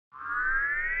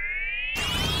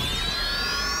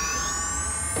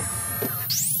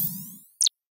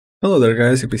Hello there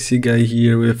guys, PC Guy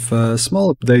here with a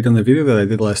small update on the video that I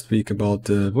did last week about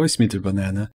Voicemeeter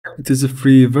Banana. It is a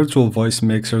free virtual voice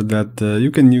mixer that you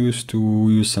can use to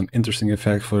use some interesting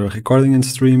effects for recording and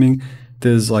streaming. It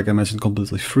is, like I mentioned,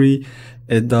 completely free.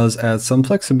 It does add some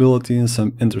flexibility and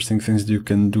some interesting things that you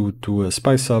can do to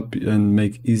spice up and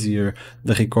make easier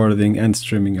the recording and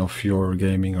streaming of your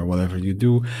gaming or whatever you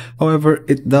do. However,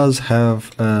 it does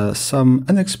have some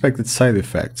unexpected side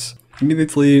effects.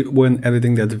 Immediately when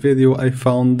editing that video, I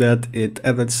found that it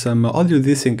added some audio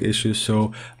desync issues,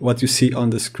 so what you see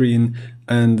on the screen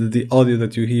and the audio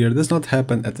that you hear does not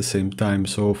happen at the same time.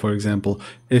 So for example,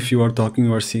 if you are talking,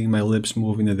 you are seeing my lips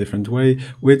move in a different way,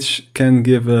 which can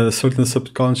give a certain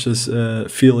subconscious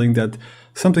feeling that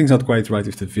something's not quite right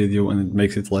with the video and it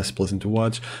makes it less pleasant to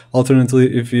watch.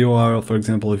 Alternatively, if you are, for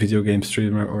example, a video game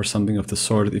streamer or something of the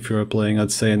sort, if you are playing,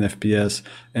 let's say, an FPS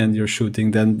and you're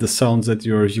shooting, then the sounds that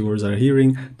your viewers are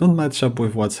hearing don't match up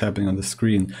with what's happening on the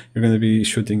screen. You're going to be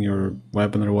shooting your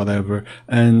weapon or whatever,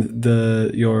 and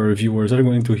your viewers are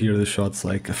going to hear the shots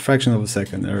like a fraction of a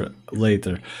second or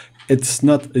later. It's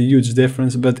not a huge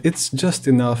difference, but it's just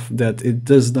enough that it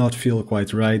does not feel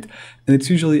quite right, and it's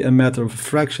usually a matter of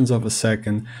fractions of a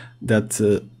second that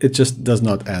it just does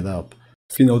not add up.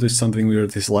 If you noticed something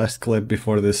weird this last clip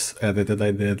before this edit that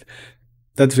I did,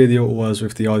 that video was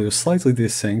with the audio slightly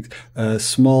desynced, a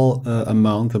small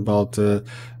amount, about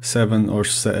 7 or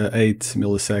 8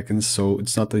 milliseconds, so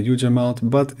it's not a huge amount,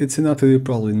 but it's enough that you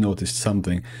probably noticed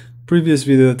something. Previous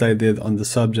video that I did on the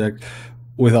subject,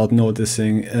 without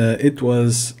noticing, it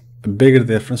was a bigger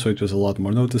difference, so it was a lot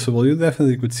more noticeable. You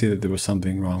definitely could see that there was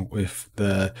something wrong with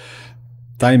the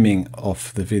timing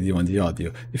of the video and the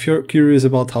audio. If you're curious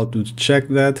about how to check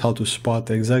that, how to spot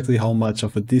exactly how much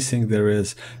of a desync there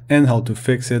is and how to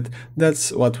fix it,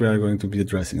 that's what we are going to be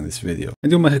addressing in this video. I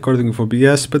do my recording with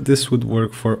OBS, but this would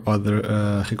work for other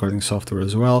recording software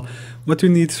as well. What you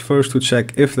need first to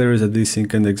check if there is a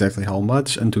desync and exactly how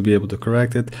much, and to be able to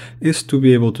correct it, is to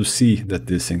be able to see that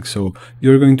desync. So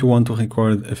you're going to want to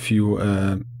record a few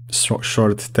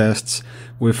short tests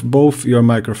with both your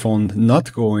microphone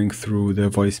not going through the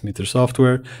Voicemeeter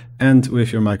software and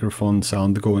with your microphone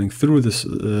sound going through this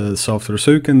software,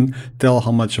 so you can tell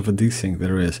how much of a desync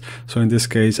there is. So in this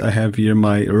case, I have here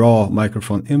my raw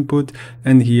microphone input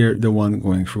and here the one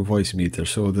going through Voicemeeter.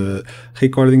 So the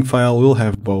recording file will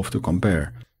have both to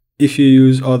compare. If you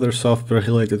use other software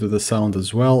related to the sound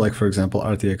as well, like for example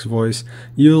RTX Voice,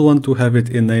 you'll want to have it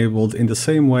enabled in the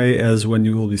same way as when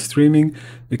you will be streaming,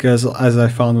 because as I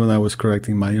found when I was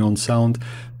correcting my own sound,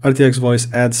 RTX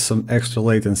Voice adds some extra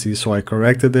latency, so I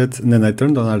corrected it and then I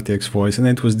turned on RTX Voice and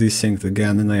it was desynced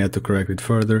again and I had to correct it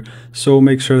further. So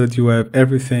make sure that you have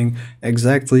everything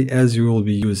exactly as you will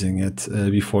be using it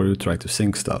before you try to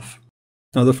sync stuff.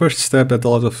 Now, the first step that a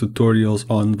lot of tutorials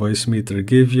on Voicemeeter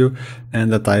give you,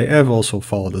 and that I have also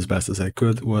followed as best as I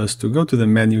could, was to go to the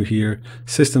menu here,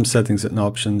 System Settings and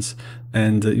Options,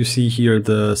 and you see here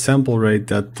the sample rate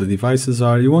that the devices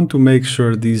are. You want to make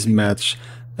sure these match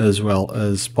as well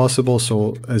as possible.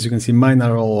 So as you can see, mine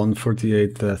are all on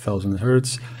 48,000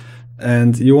 Hertz,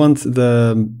 and you want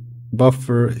the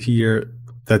buffer here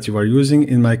that you are using.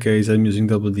 In my case, I'm using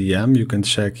WDM. You can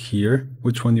check here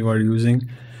which one you are using.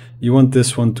 You want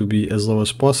this one to be as low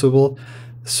as possible,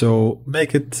 so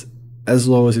make it as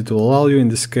low as it will allow you. In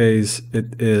this case,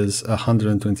 it is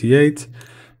 128,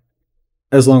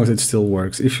 as long as it still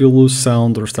works. If you lose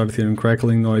sound or start hearing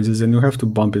crackling noises, then you have to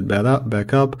bump it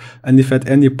back up. And if at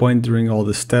any point during all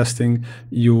this testing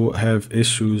you have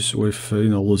issues with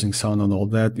losing sound and all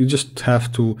that, you just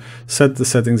have to set the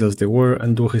settings as they were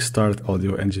and do restart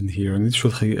audio engine here, and it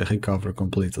should recover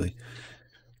completely.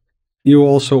 You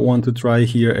also want to try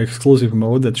here exclusive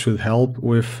mode, that should help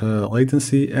with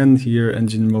latency, and here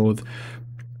engine mode.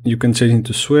 You can change it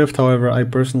to Swift, however I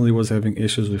personally was having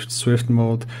issues with Swift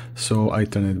mode, so I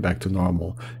turn it back to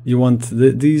normal. You want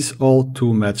these all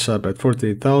to match up at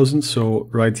 48,000, so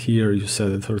right here you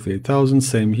set it 38,000,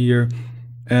 same here.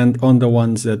 And on the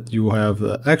ones that you have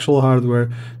the actual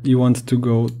hardware, you want to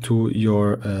go to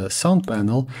your sound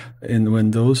panel in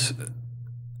Windows,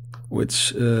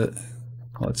 which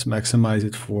let's maximize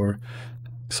it for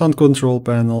sound control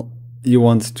panel. You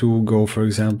want to go, for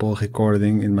example,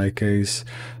 recording, in my case,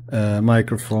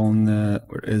 microphone,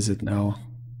 where is it now?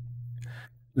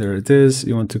 There it is.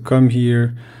 You want to come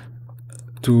here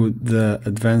to the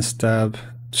advanced tab,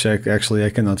 check, actually I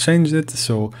cannot change it,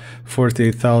 so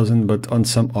 48,000, but on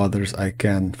some others I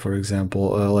can. For example,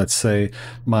 let's say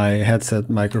my headset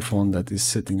microphone that is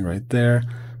sitting right there.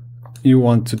 You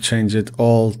want to change it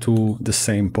all to the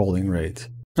same polling rate.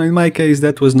 Now, in my case,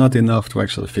 that was not enough to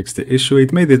actually fix the issue.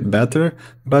 It made it better,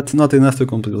 but not enough to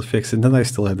completely fix it. Then I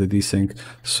still had the desync.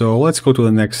 So let's go to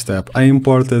the next step. I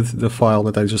imported the file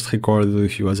that I just recorded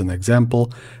with you as an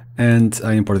example, and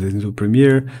I imported it into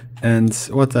Premiere. And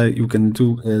what you can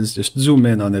do is just zoom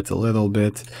in on it a little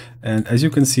bit. And as you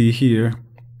can see here,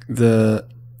 the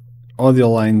audio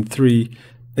line 3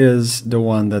 is the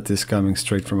one that is coming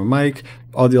straight from a mic.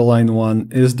 Audio line 1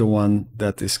 is the one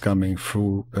that is coming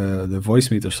through the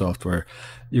Voicemeeter software.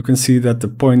 You can see that the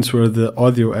points where the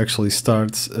audio actually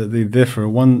starts, they differ.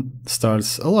 One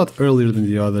starts a lot earlier than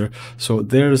the other. So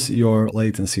there's your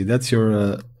latency. That's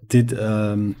your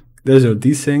there's your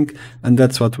desync, and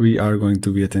that's what we are going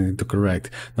to be attempting to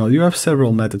correct. Now, you have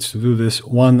several methods to do this.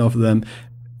 One of them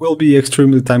will be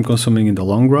extremely time consuming in the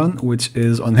long run, which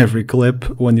is on every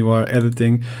clip when you are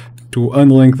editing to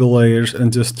unlink the layers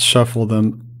and just shuffle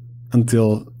them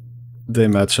until they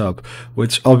match up,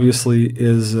 which obviously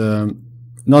is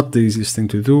not the easiest thing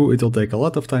to do. It will take a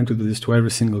lot of time to do this to every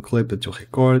single clip that you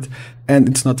record, and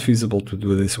it's not feasible to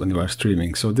do this when you are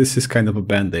streaming. So this is kind of a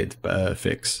band-aid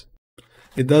fix.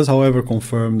 It does, however,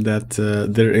 confirm that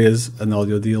there is an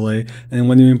audio delay, and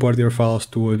when you import your files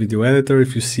to a video editor,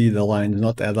 if you see the lines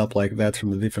not add up like that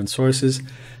from the different sources,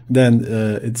 then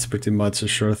it's pretty much a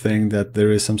sure thing that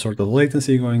there is some sort of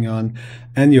latency going on,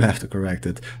 and you have to correct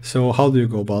it. So how do you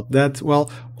go about that? Well,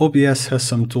 OBS has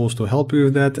some tools to help you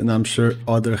with that, and I'm sure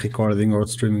other recording or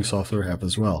streaming software have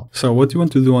as well. So what you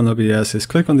want to do on OBS is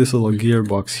click on this little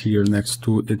gearbox here next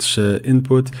to its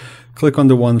input. Click on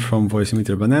the one from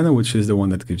Voicemeeter Banana, which is the one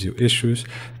that gives you issues,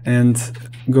 and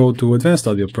go to Advanced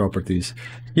Audio Properties.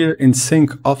 Here in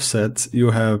Sync Offset,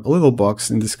 you have a little box.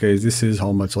 In this case, this is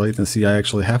how much latency I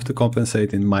actually have to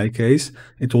compensate in my case.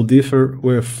 It will differ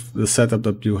with the setup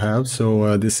that you have,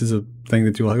 so this is a thing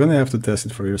that you're going to have to test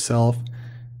it for yourself.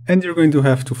 And you're going to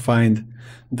have to find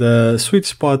the sweet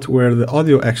spot where the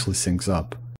audio actually syncs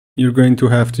up. You're going to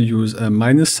have to use a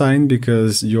minus sign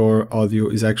because your audio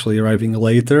is actually arriving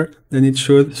later than it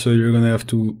should. So you're going to have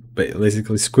to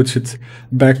basically scooch it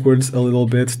backwards a little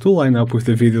bit to line up with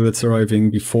the video that's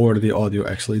arriving before the audio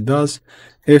actually does.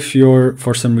 If your,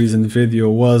 for some reason, video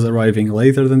was arriving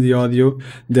later than the audio,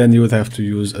 then you would have to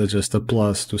use just a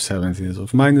plus to 70 instead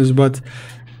of minus. But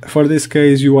for this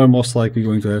case, you are most likely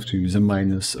going to have to use a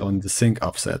minus on the sync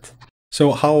offset.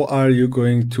 So how are you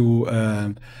going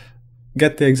to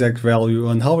get the exact value,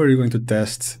 and how are you going to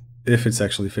test if it's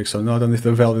actually fixed or not, and if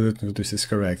the value that you notice is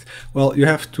correct? Well, you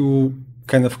have to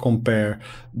kind of compare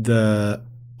the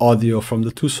audio from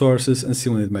the two sources and see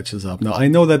when it matches up. Now, I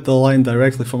know that the line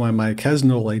directly from my mic has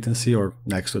no latency or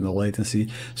next to no latency,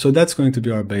 so that's going to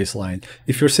be our baseline.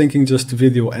 If you're syncing just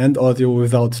video and audio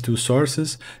without two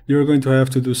sources, you're going to have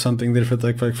to do something different,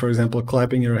 like for example,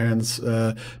 clapping your hands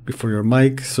before your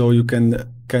mic, so you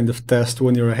can kind of test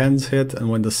when your hands hit and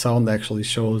when the sound actually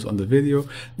shows on the video.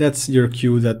 That's your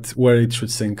cue that where it should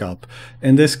sync up.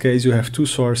 In this case, you have two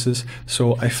sources,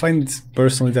 so I find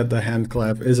personally that the hand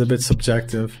clap is a bit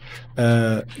subjective.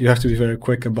 You have to be very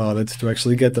quick about it to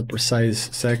actually get the precise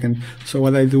second. So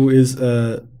what I do is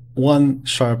one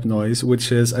sharp noise,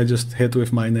 which is I just hit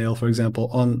with my nail, for example,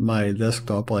 on my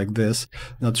desktop like this.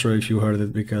 Not sure if you heard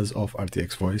it because of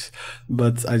RTX voice,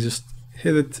 but I just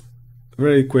hit it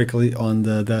very quickly on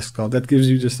the desktop. That gives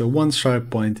you just a one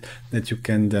sharp point that you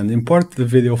can then import the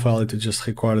video file that you just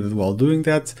recorded while doing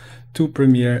that to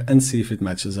Premiere and see if it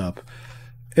matches up.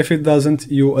 If it doesn't,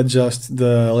 you adjust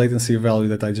the latency value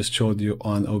that I just showed you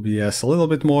on OBS a little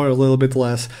bit more, a little bit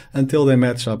less, until they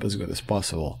match up as good as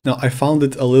possible. Now, I found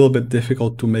it a little bit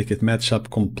difficult to make it match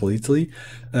up completely.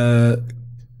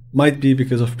 Might be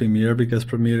because of Premiere, because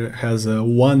Premiere has a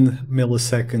 1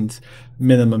 millisecond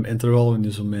minimum interval when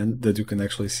you zoom in that you can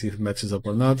actually see if it matches up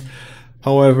or not.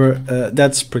 However,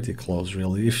 that's pretty close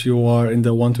really. If you are in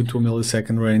the 1 to 2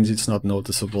 millisecond range, it's not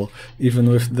noticeable. Even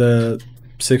with the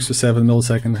 6 to 7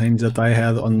 millisecond range that I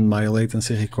had on my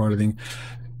latency recording,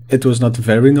 it was not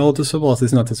very noticeable, at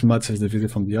least not as much as the video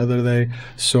from the other day.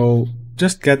 So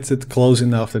just get it close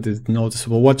enough that it's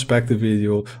noticeable. Watch back the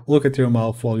video, look at your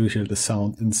mouth while you hear the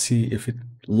sound and see if it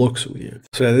looks weird.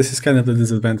 So yeah, this is kind of the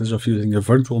disadvantage of using a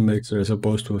virtual mixer as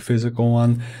opposed to a physical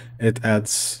one. It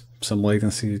adds some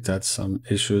latency, it adds some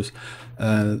issues.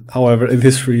 However, it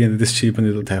is free and it is cheap and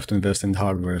you don't have to invest in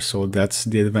hardware. So that's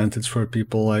the advantage for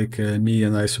people like me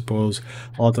and I suppose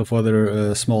a lot of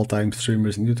other small-time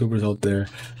streamers and YouTubers out there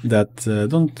that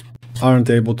aren't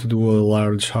able to do a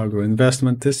large hardware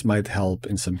investment. This might help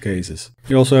in some cases.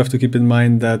 You also have to keep in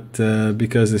mind that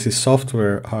because this is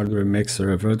software hardware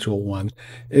mixer, a virtual one,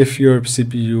 if your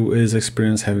CPU is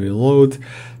experiencing heavy load,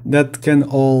 that can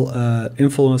all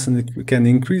influence and it can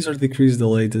increase or decrease the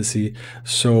latency.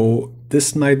 So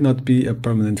this might not be a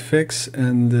permanent fix,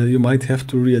 and you might have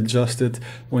to readjust it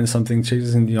when something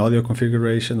changes in the audio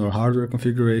configuration or hardware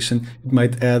configuration. It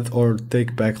might add or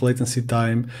take back latency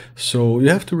time, so you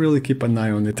have to really keep an eye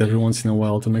on it every once in a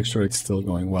while to make sure it's still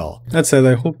going well. That said,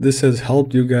 I hope this has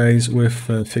helped you guys with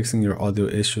fixing your audio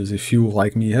issues. If you,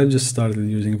 like me, have just started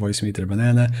using Voicemeeter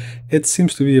Banana, it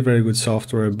seems to be a very good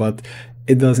software, but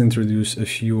it does introduce a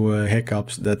few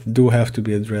hiccups that do have to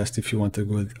be addressed if you want a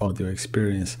good audio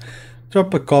experience.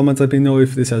 Drop a comment, let me know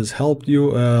if this has helped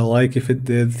you, like if it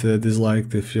did,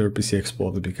 dislike if your PC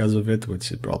exploded because of it,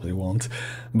 which it probably won't,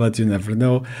 but you never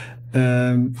know.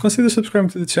 Consider subscribing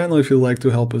to the channel if you'd like to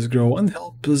help us grow and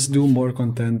help us do more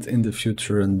content in the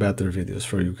future and better videos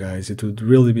for you guys. It would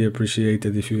really be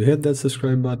appreciated if you hit that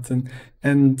subscribe button,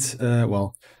 and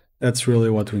well, that's really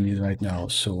what we need right now.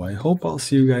 So I hope I'll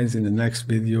see you guys in the next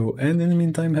video, and in the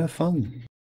meantime, have fun.